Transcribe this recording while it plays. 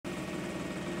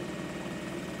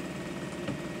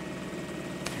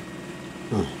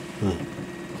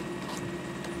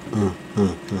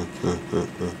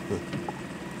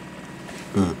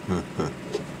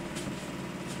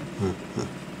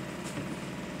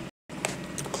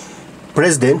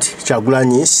President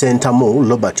Kyagulanyi Ssentamu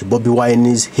Robert Bobi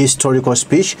Wine's historical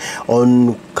speech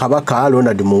on Kabaka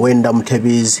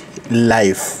Mutebi'S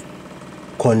life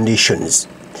conditions.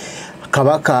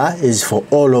 Kabaka is for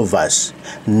all of us.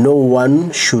 No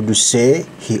one should say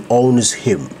he owns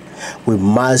him. We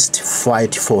must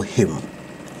fight for him.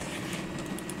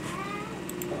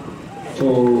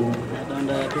 So,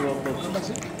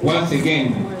 once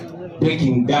again,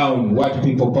 breaking down what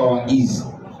people power is.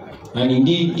 And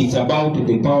indeed, it's about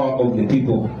the power of the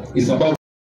people. It's about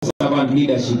servant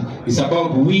leadership. It's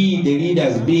about we, the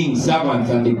leaders, being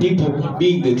servants and the people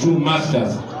being the true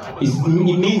masters. It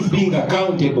means being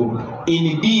accountable.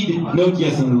 Indeed, not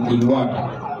just in word.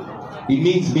 It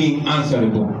means being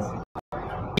answerable.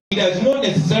 It does not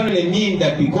necessarily mean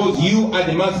that because you are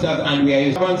the masters and we are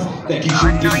your servants that you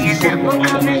should disrespect or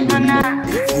undermine the leader.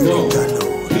 No,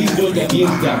 please don't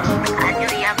abuse that.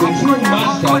 The true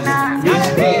masters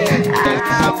respect their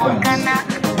servants.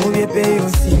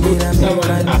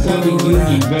 Servants are serving you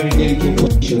in very delicate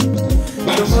positions.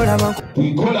 But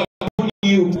we call upon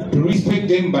you to respect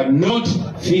them but not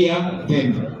fear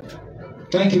them.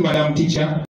 Thank you, Madam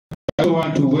Teacher. I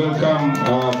want to welcome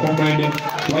Comrade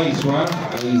Waiswa.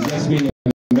 He's just been in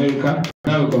America,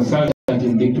 now a consultant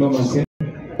in diplomacy.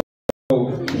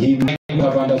 So he might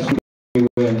have understood very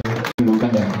well in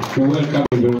Uganda. We welcome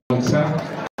you very much, sir,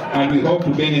 and we hope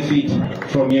to benefit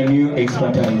from your new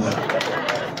expertise.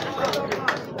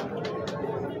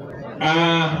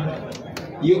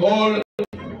 You all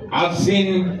have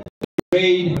seen the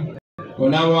raid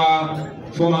on our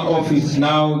former office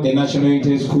now, the National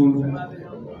Unity School.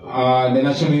 The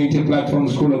National Unity Platform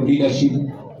School of Leadership.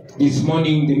 This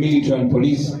morning, the military and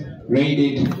police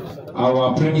raided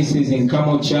our premises in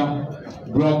Kamocha,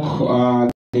 broke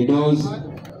the doors,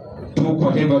 took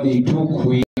whatever they took.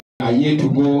 We are yet to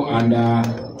go and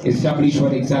establish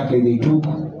what exactly they took.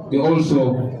 They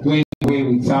also went away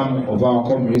with some of our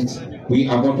comrades. We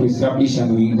are going to establish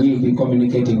and we will be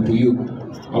communicating to you.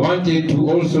 I wanted to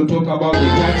also talk about the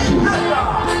taxes.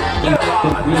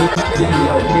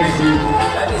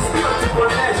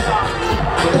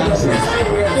 Taxes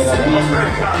that have been,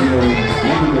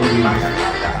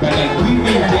 but like we've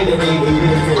been telling you, we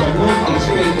cannot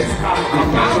expect the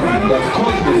person that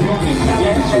caused the problem to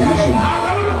get the solution.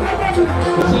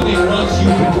 Someone wants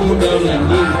you to go down and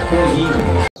kneel for him.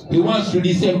 He wants to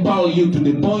disempower you to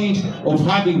the point of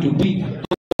having to pick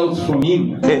out from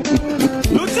him.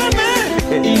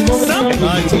 In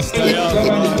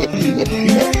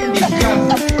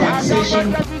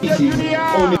taxation issues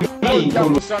on the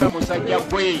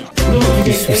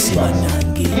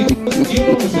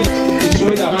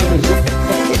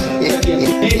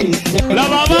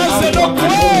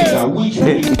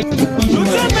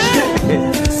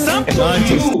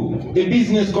the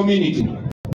business community.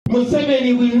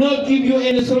 Museveni will not give you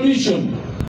any solution.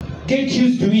 Get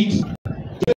used to it.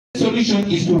 The solution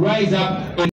is to rise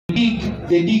up and kick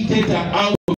the dictator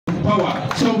out of power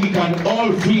so we can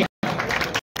all free.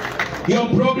 Your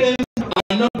problems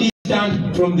are not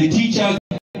distant from the teachers,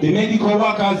 the medical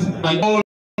workers, and all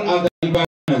other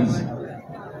environments.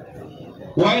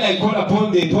 While I call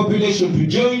upon the population to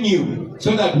join you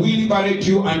so that we liberate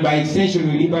you and by extension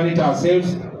we liberate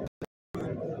ourselves,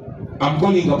 I'm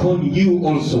calling upon you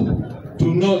also to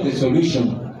know the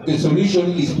solution. The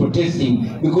solution is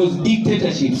protesting, because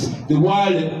dictatorships the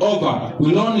world over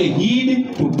will only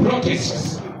heed to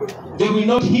protests. They will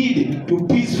not heed to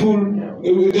peaceful,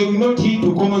 they will not heed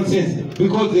to common sense,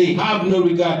 because they have no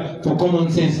regard for common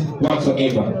sense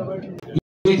whatsoever.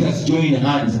 Let us join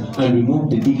hands and remove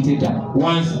the dictator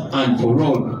once and for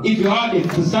all. If you are a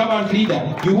servant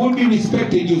leader, you will be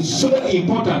respected. You're so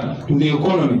important to the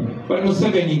economy. But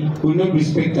Museveni will not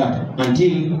respect that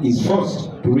until he's forced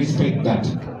to respect that.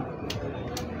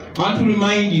 I want to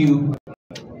remind you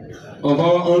of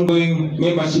our ongoing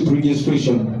membership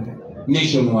registration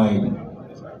nationwide.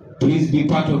 Please be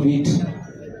part of it.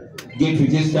 Get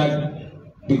registered,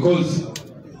 because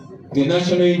the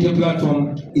National Unity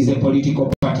Platform is a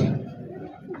political party.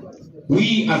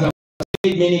 We, as I've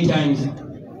said many times,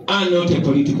 are not a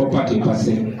political party per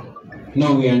se.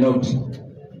 No, we are not.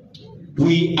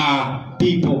 We are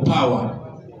people power.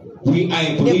 We are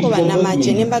a political movement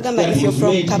that if you're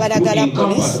from Kabaka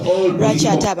Police,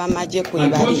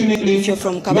 unfortunately, if you're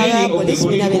from Kabaka Police,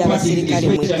 maybe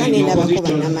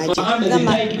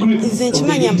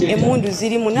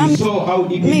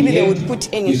they would put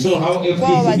anything. You saw how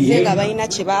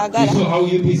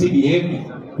UPC behaved.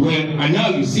 Well, and now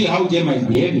you see how Jema is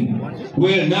behaving.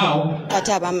 Well, now,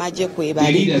 the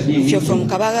leaders being from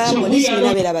Kabaka, so we are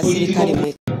not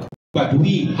political, but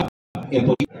we have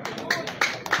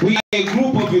we are a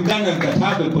group of Ugandans that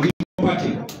have a political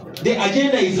party. The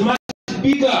agenda is much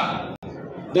bigger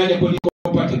than a political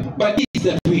party, but this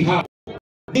that we have,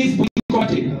 this political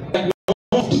party that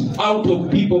moved out of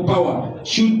people power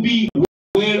should be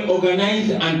well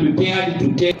organized and prepared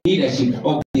to take leadership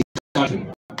of this country.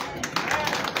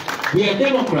 We are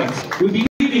Democrats. We believe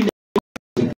in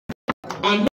democracy.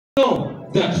 And we know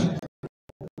that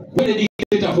when the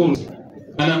dictator falls,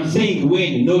 and I'm saying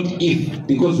when, not if,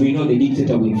 because we know the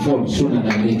dictator will fall sooner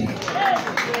than later.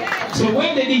 So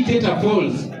when the dictator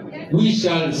falls, we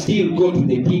shall still go to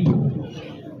the people.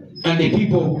 And the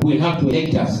people will have to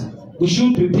elect us. We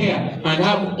should prepare and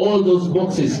have all those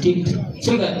boxes ticked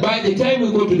so that by the time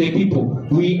we go to the people,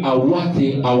 we are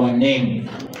worthy our name.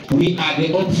 We are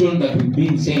the option that we've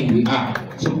been saying we are.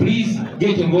 So please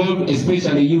get involved,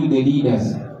 especially you, the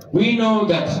leaders. We know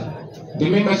that the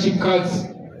membership cards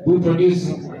we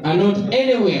produce are not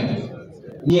anywhere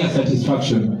near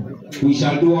satisfaction. We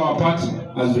shall do our part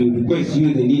as we request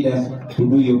you, the leaders, to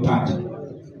do your part.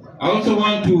 I also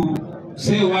want to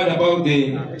say a word about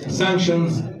the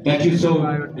sanctions that you saw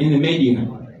in the media.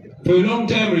 For a long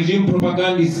time, regime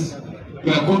propagandists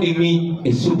were calling me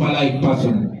a super-like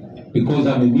person because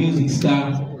I'm a music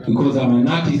star, because I'm an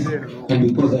artist, and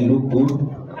because I look good.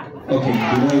 Okay,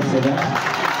 you know say that?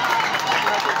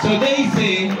 So they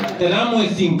say that I'm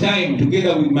wasting time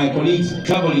together with my colleagues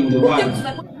traveling the world.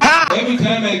 Every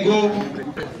time I go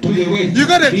to the West, you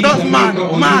got a tough man,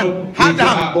 hand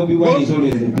down. Bobi Wine is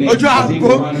always in place.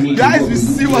 Guys, we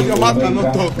see what your mouth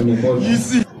cannot talk. You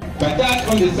see. But that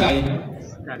on the side,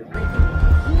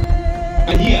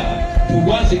 and here to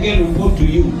once again report to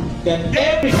you that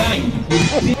every time you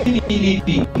see me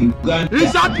leaving Uganda,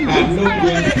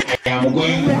 I am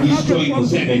going to destroy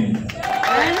Museveni.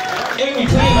 Every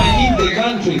time I leave the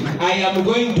country, I am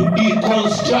going to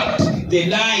deconstruct the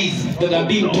lies that are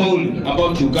being told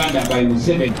about Uganda by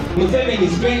Museveni. Museveni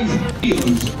spends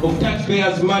billions of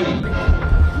taxpayers' money.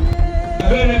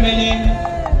 Very many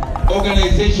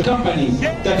organization companies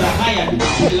that are hired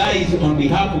to lies on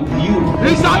behalf of you, on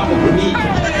behalf of me,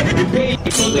 to pay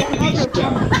so the picture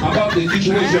about the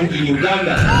situation in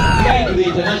Uganda, lie to the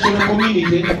international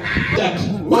community that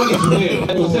all is well,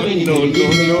 that Museveni is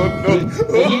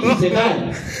a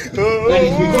lie. That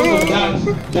is because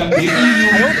of that the EU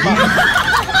gives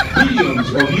billions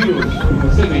of euros to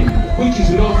Museveni, which is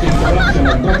lost in corruption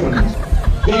and patronage.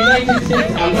 The United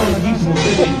States alone gives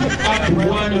Museveni up to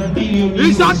 $1 billion. $1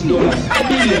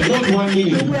 billion, not 1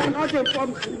 million.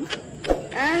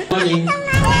 Money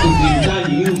is in turn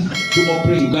used to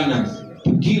operate Ugandans,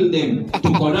 to kill them, to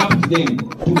corrupt them,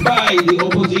 to buy the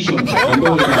opposition and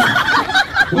all that.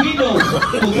 We know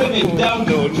Museveni without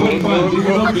foreign funds will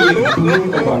not be able to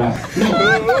rule over us. No.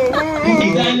 He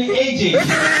is an agent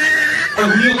of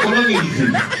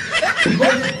neocolonialism.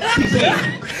 Because he said,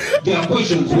 there are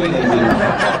questions where they say.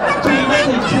 So he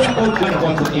doesn't care about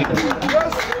whatsoever.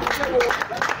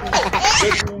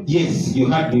 Yes, you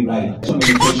had me right. So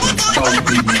many questions about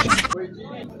this nation.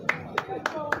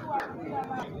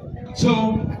 So,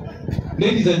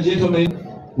 ladies and gentlemen,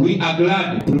 we are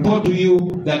glad to report to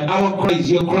you that our cries,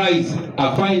 your cries,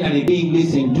 are finally being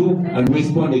listened to and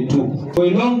responded to. For a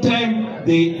long time,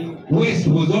 the West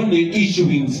was only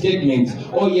issuing statements.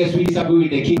 Oh yes, we disagree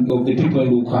with the king of the people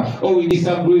in Uganda. Oh, we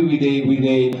disagree with the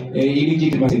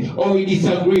illegitimacy. Oh, we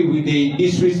disagree with the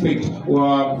disrespect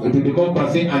to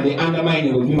democracy and the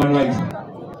undermining of human rights.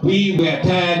 We were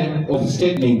tired of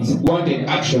statements, wanted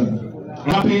action. I'm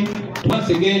happy to once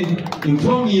again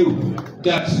inform you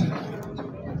that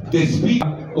the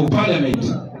Speaker of Parliament,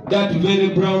 that very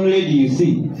brown lady you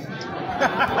see.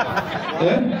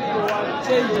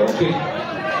 Okay.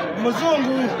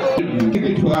 Keep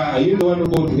it to her. You don't want to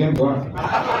go to them for her.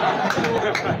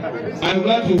 I'm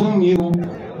glad to inform you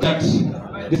that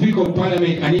the Speaker of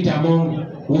Parliament, Anita Among,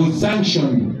 was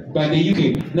sanctioned by the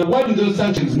UK. Now, what do those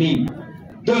sanctions mean?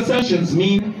 Those sanctions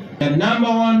mean that number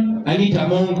one, Anita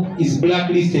Among is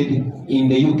blacklisted in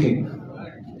the UK.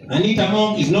 Anita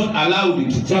Among is not allowed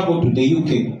to travel to the UK.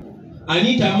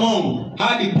 Anita Among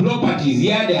had the properties, he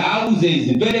had the houses,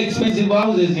 very expensive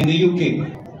houses in the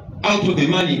UK. Out of the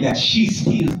money that she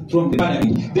steals from the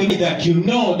parliament, the money that you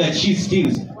know that she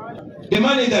steals, the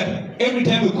money that every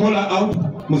time we call her out,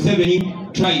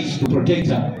 Museveni tries to protect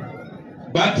her.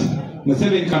 But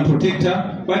Museveni can protect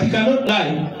her, but he cannot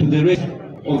lie to the rest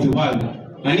of the world.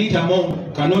 Anita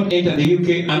Among cannot enter the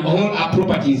UK and all her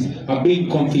properties are being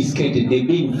confiscated, they're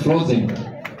being frozen.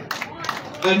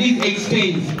 and this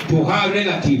extends to her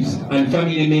relatives and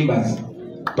family members.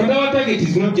 But our target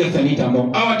is not just Anita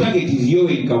Mo. Our target is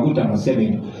Yoweri Kaguta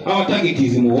Museveni. Our target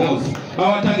is Muhoozi.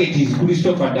 Our target is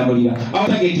Christopher Damulira. Our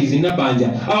target is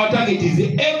Nabanja. Our target is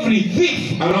every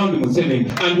thief around Museveni,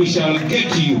 and we shall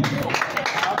get to you.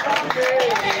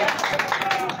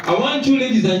 I want you,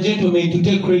 ladies and gentlemen, to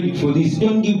take credit for this.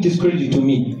 Don't give this credit to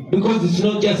me, because it's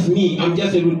not just me. I'm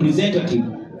just a representative.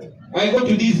 I go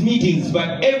to these meetings,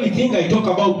 but everything I talk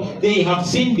about, they have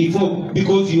seen before,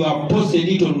 because you have posted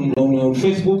it on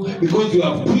Facebook, because you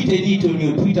have tweeted it on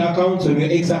your Twitter accounts, on your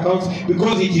X accounts,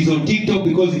 because it is on TikTok,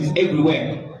 because it's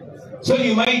everywhere. So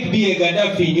you might be a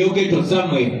Gaddafi in your ghetto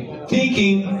somewhere,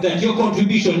 thinking that your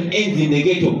contribution ends in the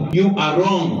ghetto. You are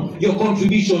wrong. Your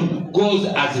contribution goes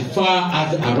as far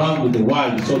as around the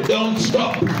world. So don't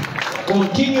stop.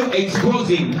 Continue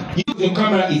exposing. Use your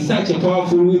camera is such a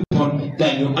powerful weapon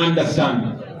that you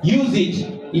understand. Use it.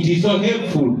 It is so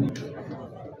helpful.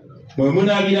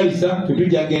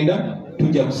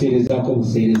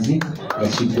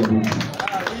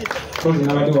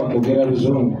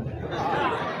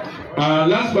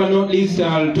 Last but not least,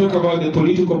 I'll talk about the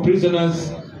political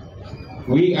prisoners.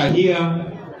 We are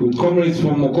here with comrades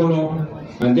from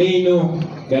Mokono, and they know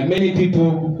that many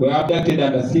people were abducted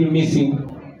and are still missing.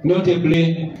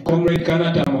 Notably, Comrade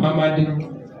Kanata Muhammad,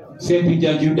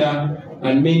 Sepija Judah,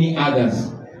 and many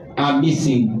others are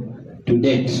missing to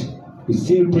date. We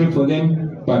still pray for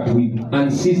them, but we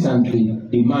unceasingly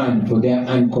demand for their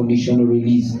unconditional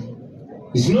release.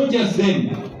 It's not just them.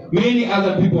 Many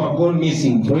other people have gone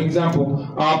missing. For example,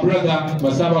 our brother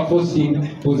Masaba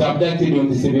Faustin was abducted on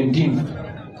the 17th.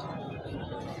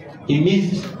 He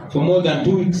missed for more than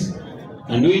 2 weeks,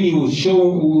 and when he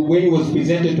was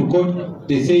presented to court,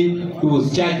 they say he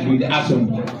was charged with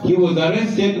arson. He was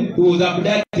arrested. He was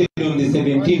abducted on the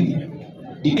 17th.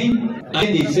 And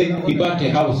they said he bought a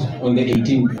house on the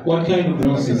 18th. What kind of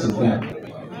nonsense is that?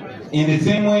 In the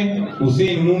same way,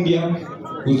 Hussein Mumbia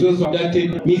was also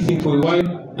abducted, missing for a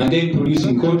while, and then produced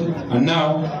in court, and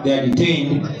now they are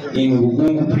detained in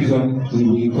Rugungu prison in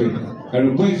Buikwe. I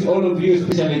request all of you,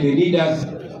 especially the leaders,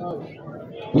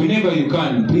 whenever you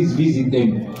can, please visit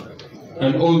them,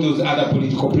 and all those other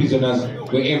political prisoners,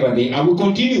 wherever they are. We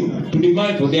continue to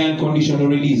demand for their unconditional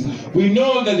release. We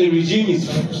know that the regime is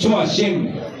so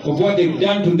ashamed of what they've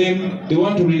done to them. They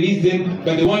want to release them,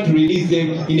 but they want to release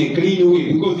them in a clean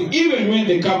way, because even when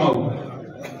they come out,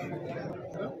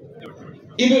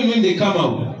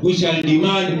 we shall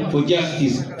demand for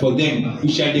justice for them. We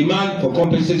shall demand for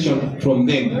compensation from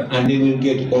them, and they will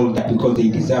get all that because they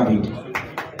deserve it.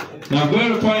 Now,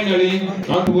 very finally, I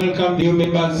want to welcome new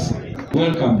members.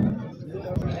 Welcome.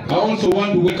 I also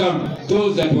want to welcome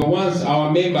those that were once our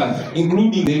members,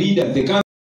 including the leaders, the council.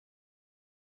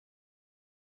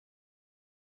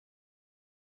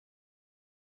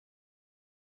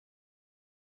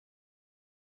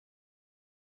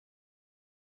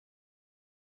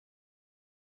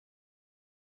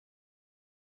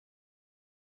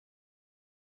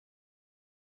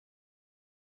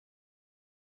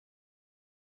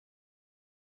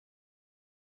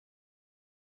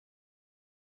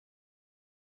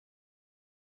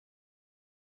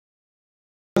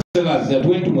 That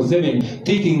went to Museveni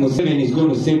thinking Museveni is going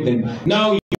to save them.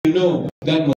 Now you know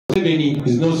that Museveni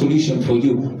is no solution for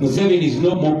you. Museveni is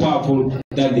not more powerful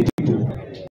than the people.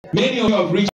 Many of you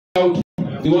have reached out,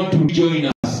 they want to rejoin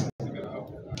us.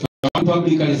 I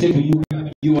publicly say to you,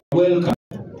 you are welcome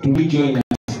to rejoin us.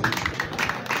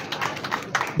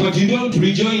 But you don't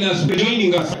rejoin us,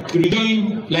 rejoining us,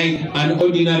 rejoin like an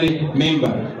ordinary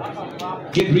member.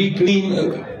 Get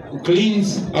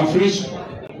cleanse afresh,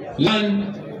 learn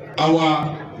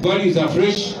our values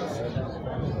afresh,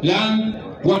 learn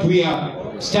what we are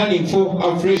standing for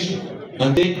afresh,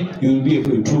 and then you will be a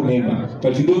true member.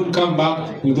 But you don't come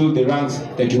back with all the ranks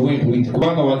that you went with.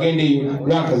 Kubanga wagende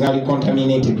ranks are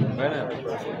contaminated.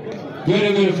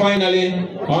 Very, very finally,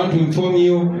 I want to inform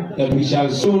you that we shall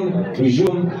soon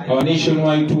resume our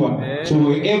nationwide tour. So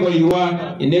wherever you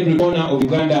are, in every corner of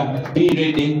Uganda, be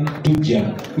ready to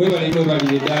jam. For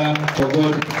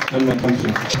God and my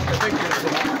country.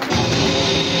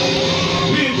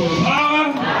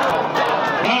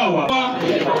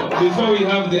 Before we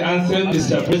have the anthem,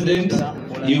 Mr. President,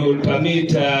 you will permit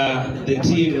the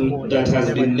team that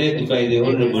has been led by the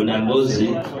Honorable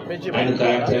Nambozi, and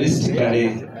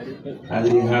characteristically, as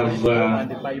we have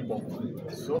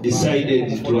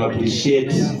decided to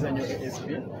appreciate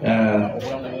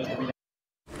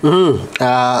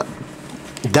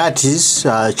that is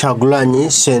Kyagulanyi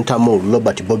Ssentamu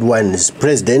Robert Bobi Wine's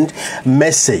president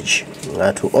message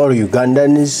to all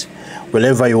Ugandans,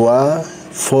 wherever you are,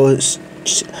 for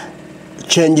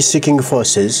change-seeking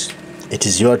forces, it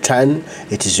is your turn,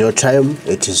 it is your time,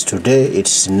 it is today,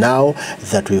 it's now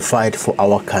that we fight for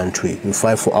our country. We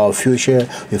fight for our future,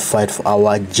 we fight for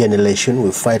our generation,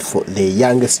 we fight for the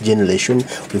youngest generation,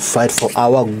 we fight for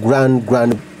our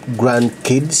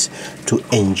grandkids to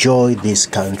enjoy this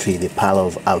country, the Pearl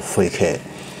of Africa.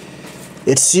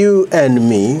 It's you and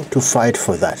me to fight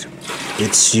for that.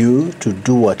 It's you to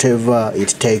do whatever it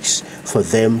takes for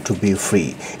them to be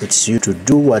free. It's you to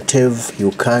do whatever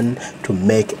you can to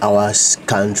make our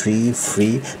country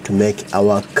free, to make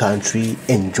our country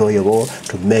enjoyable,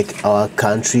 to make our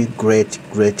country great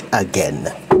again.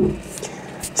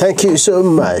 Thank you so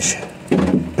much,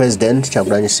 President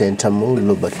Kyagulanyi Ssentamu,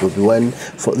 Bobi,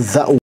 for that